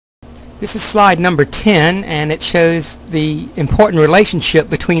This is slide number 10, and it shows the important relationship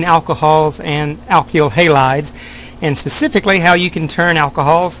between alcohols and alkyl halides, and specifically how you can turn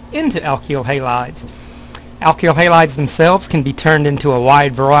alcohols into alkyl halides. Alkyl halides themselves can be turned into a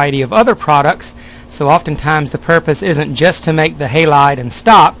wide variety of other products, so oftentimes the purpose isn't just to make the halide and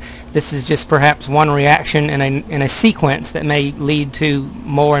stop. This is just perhaps one reaction in a sequence that may lead to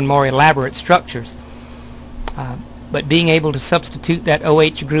more and more elaborate structures. But being able to substitute that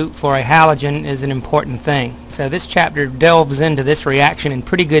OH group for a halogen is an important thing. So this chapter delves into this reaction in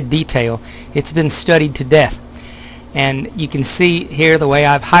pretty good detail. It's been studied to death. And you can see here the way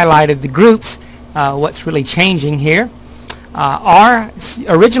I've highlighted the groups, what's really changing here. R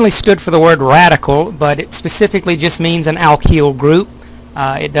originally stood for the word radical, but it specifically just means an alkyl group.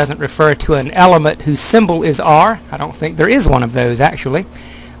 It doesn't refer to an element whose symbol is R. I don't think there is one of those actually.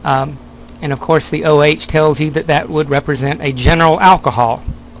 And of course the OH tells you that that would represent a general alcohol.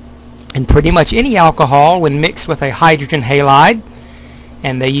 And pretty much any alcohol, when mixed with a hydrogen halide,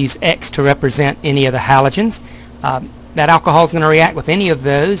 and they use X to represent any of the halogens, that alcohol is going to react with any of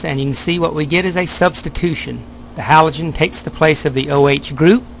those, and you can see what we get is a substitution. The halogen takes the place of the OH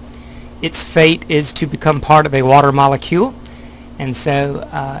group. Its fate is to become part of a water molecule, and so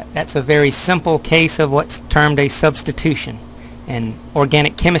that's a very simple case of what's termed a substitution. And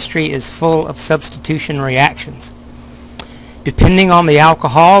organic chemistry is full of substitution reactions. Depending on the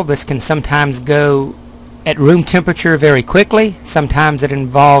alcohol, this can sometimes go at room temperature very quickly. Sometimes it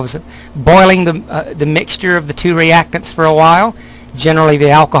involves boiling the mixture of the two reactants for a while. Generally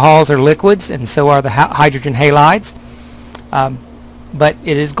the alcohols are liquids, and so are the hydrogen halides. But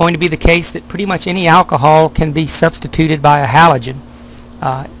it is going to be the case that pretty much any alcohol can be substituted by a halogen.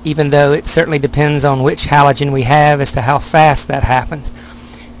 Even though it certainly depends on which halogen we have as to how fast that happens.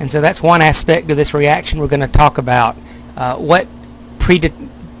 And so that's one aspect of this reaction we're going to talk about. What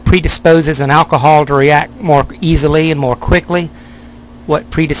predisposes an alcohol to react more easily and more quickly?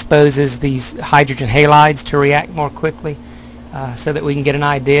 What predisposes these hydrogen halides to react more quickly? So that we can get an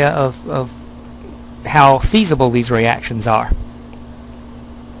idea of how feasible these reactions are.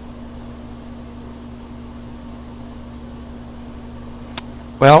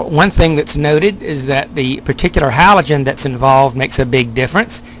 Well, one thing that's noted is that the particular halogen that's involved makes a big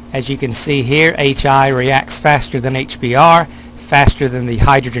difference. As you can see here, HI reacts faster than HBr, faster than the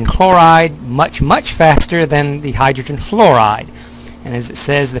hydrogen chloride, much faster than the hydrogen fluoride. And as it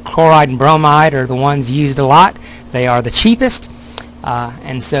says, the chloride and bromide are the ones used a lot. They are the cheapest,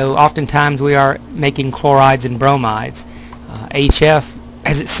 and so oftentimes we are making chlorides and bromides. HF,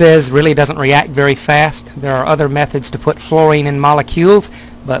 as it says, really doesn't react very fast. There are other methods to put fluorine in molecules,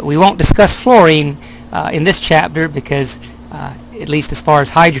 but we won't discuss fluorine in this chapter because at least as far as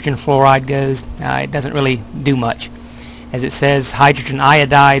hydrogen fluoride goes, it doesn't really do much. As it says, hydrogen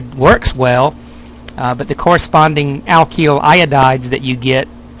iodide works well, but the corresponding alkyl iodides that you get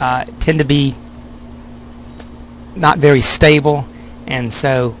tend to be not very stable, and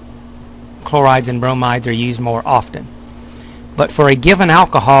so chlorides and bromides are used more often. But for a given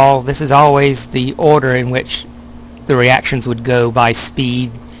alcohol, this is always the order in which the reactions would go by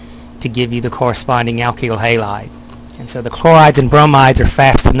speed to give you the corresponding alkyl halide. And so the chlorides and bromides are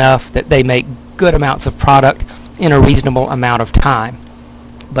fast enough that they make good amounts of product in a reasonable amount of time.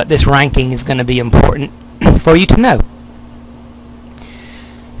 But this ranking is going to be important for you to know.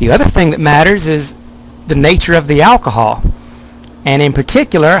 The other thing that matters is the nature of the alcohol, and in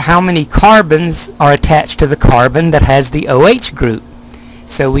particular how many carbons are attached to the carbon that has the OH group.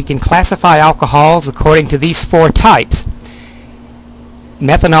 So we can classify alcohols according to these four types.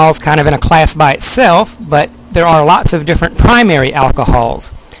 Methanol is kind of in a class by itself, but there are lots of different primary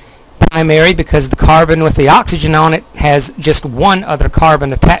alcohols. Primary because the carbon with the oxygen on it has just one other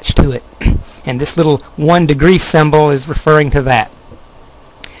carbon attached to it, and this little 1 degree symbol is referring to that.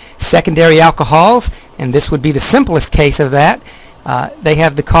 Secondary alcohols, and this would be the simplest case of that, they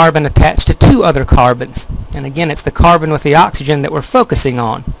have the carbon attached to two other carbons, and again it's the carbon with the oxygen that we're focusing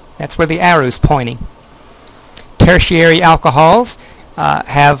on. That's where the arrow's pointing. Tertiary alcohols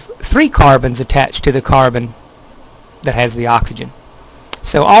have 3 carbons attached to the carbon that has the oxygen.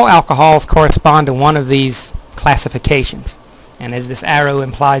 So all alcohols correspond to one of these classifications, and as this arrow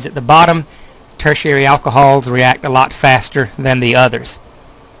implies at the bottom, tertiary alcohols react a lot faster than the others,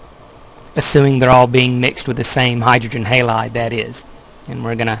 assuming they're all being mixed with the same hydrogen halide, that is. And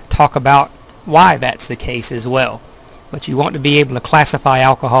we're going to talk about why that's the case as well. But you want to be able to classify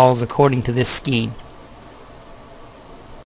alcohols according to this scheme.